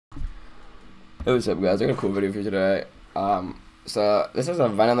Hey, what's up, guys? I got a cool video for you today. So this is a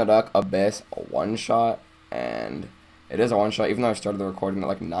Venom the Duck Abyss one shot, and it is a one shot. Even though I started the recording at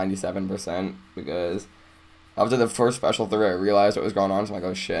like 97%, because after the first special 3, I realized what was going on. So I'm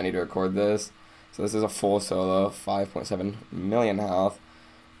like, oh shit, I need to record this. So this is a full solo, 5.7 million health.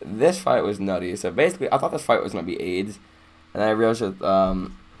 This fight was nutty. So basically, I thought this fight was gonna be AIDS, and then I realized with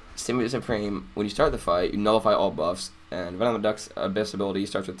Stimulus Supreme, when you start the fight, you nullify all buffs, and Venom the Duck's Abyss ability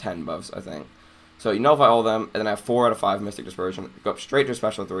starts with 10 buffs, I think. So you nullify all of them, and then I have 4 out of 5 Mystic Dispersion. Go up straight to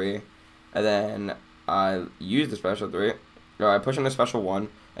Special 3, and then I use the Special 3, or I push in the Special 1,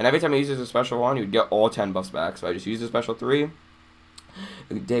 and every time I use the Special 1, you get all 10 buffs back. So I just use the Special 3,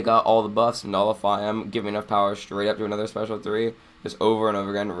 take out all the buffs, nullify them, give me enough power straight up to another Special 3, just over and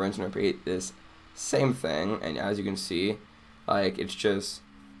over again, rinse and repeat this same thing, and as you can see, like, it's just,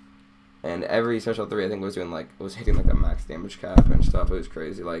 and every Special 3 I think was hitting like the max damage cap and stuff. It was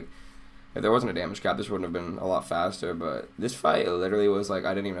crazy. Like, if there wasn't a damage cap, this wouldn't have been a lot faster, but this fight literally was like,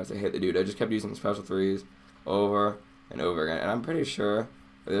 I didn't even have to hit the dude. I just kept using Special 3s over and over again, and I'm pretty sure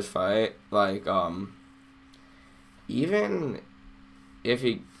for this fight, like, even if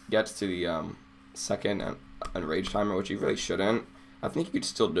he gets to the second enrage timer, which he really shouldn't, I think you could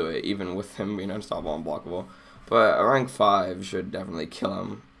still do it, even with him being unstoppable and blockable. But a rank 5 should definitely kill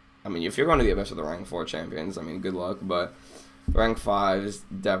him. I mean, if you're going to the Abyss of the rank 4 champions, I mean, good luck, but rank 5 is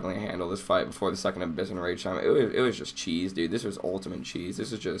definitely handle this fight before the second Abyss and Rage time. It was just cheese, dude. This was ultimate cheese.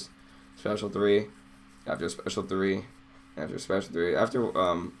 This is just Special 3, after Special 3, after Special 3. After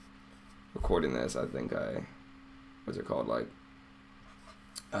recording this, I think what's it called? Like,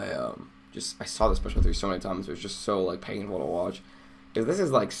 I saw the Special 3 so many times. It was just so, like, painful to watch. Because this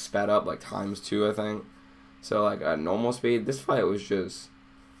is, like, sped up, like, ×2, I think. So, like, at normal speed, this fight was just,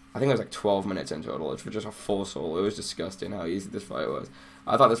 I think it was like 12 minutes in total. It's for just a full solo. It was disgusting how easy this fight was.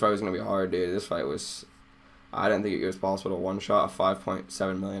 I thought this fight was going to be hard, dude. This fight was, I didn't think it was possible to one-shot a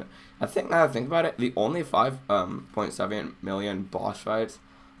 5.7 million. I think, now that I think about it, the only 5.7 million boss fights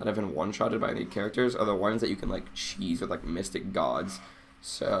that have been one-shotted by any characters are the ones that you can, like, cheese with, like, Mystic Gods.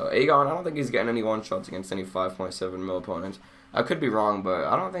 So, Aegon, I don't think he's getting any one-shots against any 5.7 mil opponents. I could be wrong, but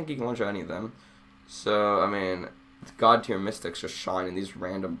I don't think he can one-shot any of them. So, I mean, God tier Mystics just shine in these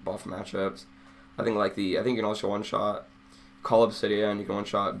random buff matchups. I think you can also one shot Call Obsidian, you can one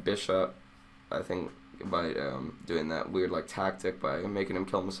shot Bishop, I think, by doing that weird like tactic by making him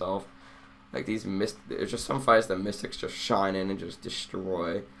kill himself. Like there's just some fights that Mystics just shine in and just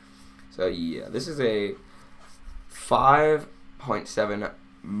destroy. So yeah, this is a 5.7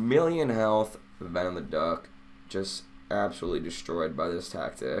 million health Venom the Duck, just absolutely destroyed by this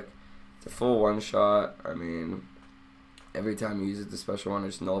tactic. It's a full one shot. I mean, every time you use the special one,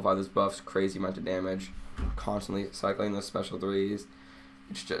 just nullify those buffs, crazy amount of damage, constantly cycling those Special 3s.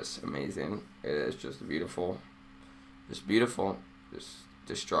 It's just amazing. It is just beautiful. Just beautiful. Just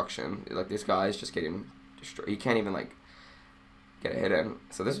destruction. Like, this guy is just getting destroyed. He can't even, like, get a hit in.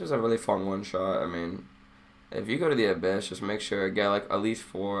 So this was a really fun one shot. I mean, if you go to the Abyss, just make sure get, like, at least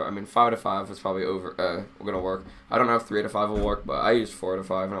 4. I mean, 5 out of 5 is probably gonna work. I don't know if 3 out of 5 will work, but I used 4 out of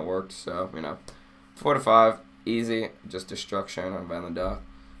 5 and it worked. So, you know, 4 out of 5. Easy, just destruction on Venom the Duck.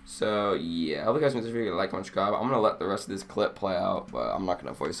 So yeah, I hope you guys enjoyed this video. Like, comment, subscribe. I'm gonna let the rest of this clip play out, but I'm not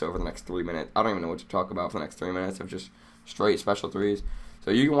gonna voice over the next 3 minutes. I don't even know what to talk about for the next 3 minutes of just straight Special 3s.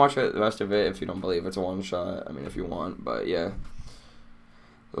 So you can watch the rest of it if you don't believe it's a one shot. I mean, if you want, but yeah.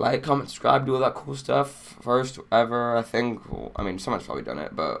 Like, comment, subscribe, do all that cool stuff. First ever, I think. I mean, someone's probably done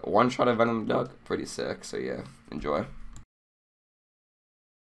it, but one shot of Venom the Duck, pretty sick. So yeah, enjoy.